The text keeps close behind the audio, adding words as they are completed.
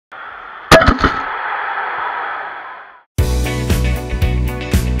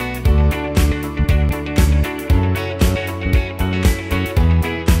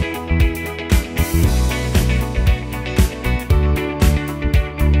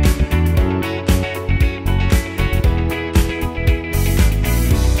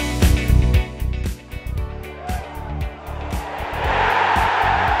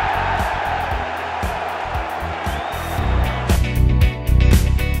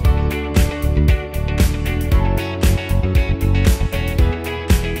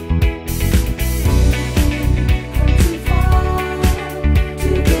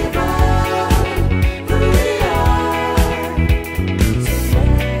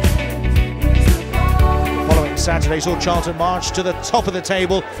Saturday saw Charlton march to the top of the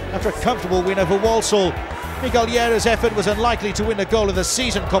table after a comfortable win over Walsall. Miguel Llera's effort was unlikely to win the goal of the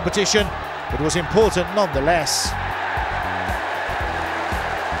season competition, but was important nonetheless.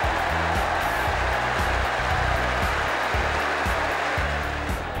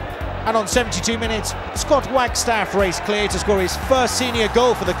 And on 72 minutes, Scott Wagstaff raced clear to score his first senior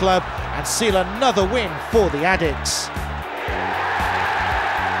goal for the club and seal another win for the Addicts.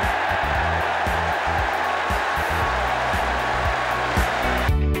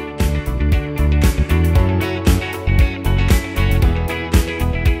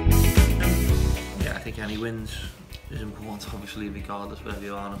 I think any wins is important, obviously, regardless of whether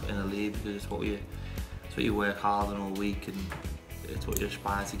you are in a league, because it's what you work hard on all week, and it's what you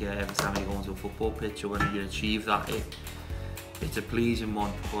aspire to get every time you go into a football pitch. Or when you achieve that, it's a pleasing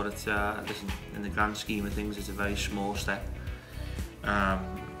one. But it's listen, in the grand scheme of things, it's a very small step.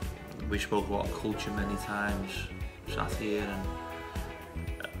 We spoke about culture many times, sat here,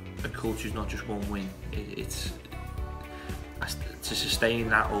 and a culture is not just one win. It's to sustain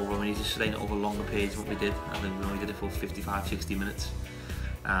that over, we need to sustain it over longer periods than what we did. I think we only did it for 55-60 minutes.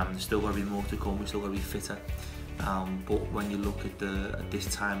 There's still got to be more to come, we've still got to be fitter. But when you look at this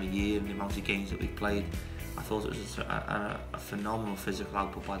time of year and the amount of games that we've played, I thought it was a phenomenal physical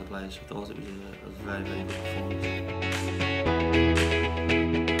output by the players. I thought it was a very, very good performance.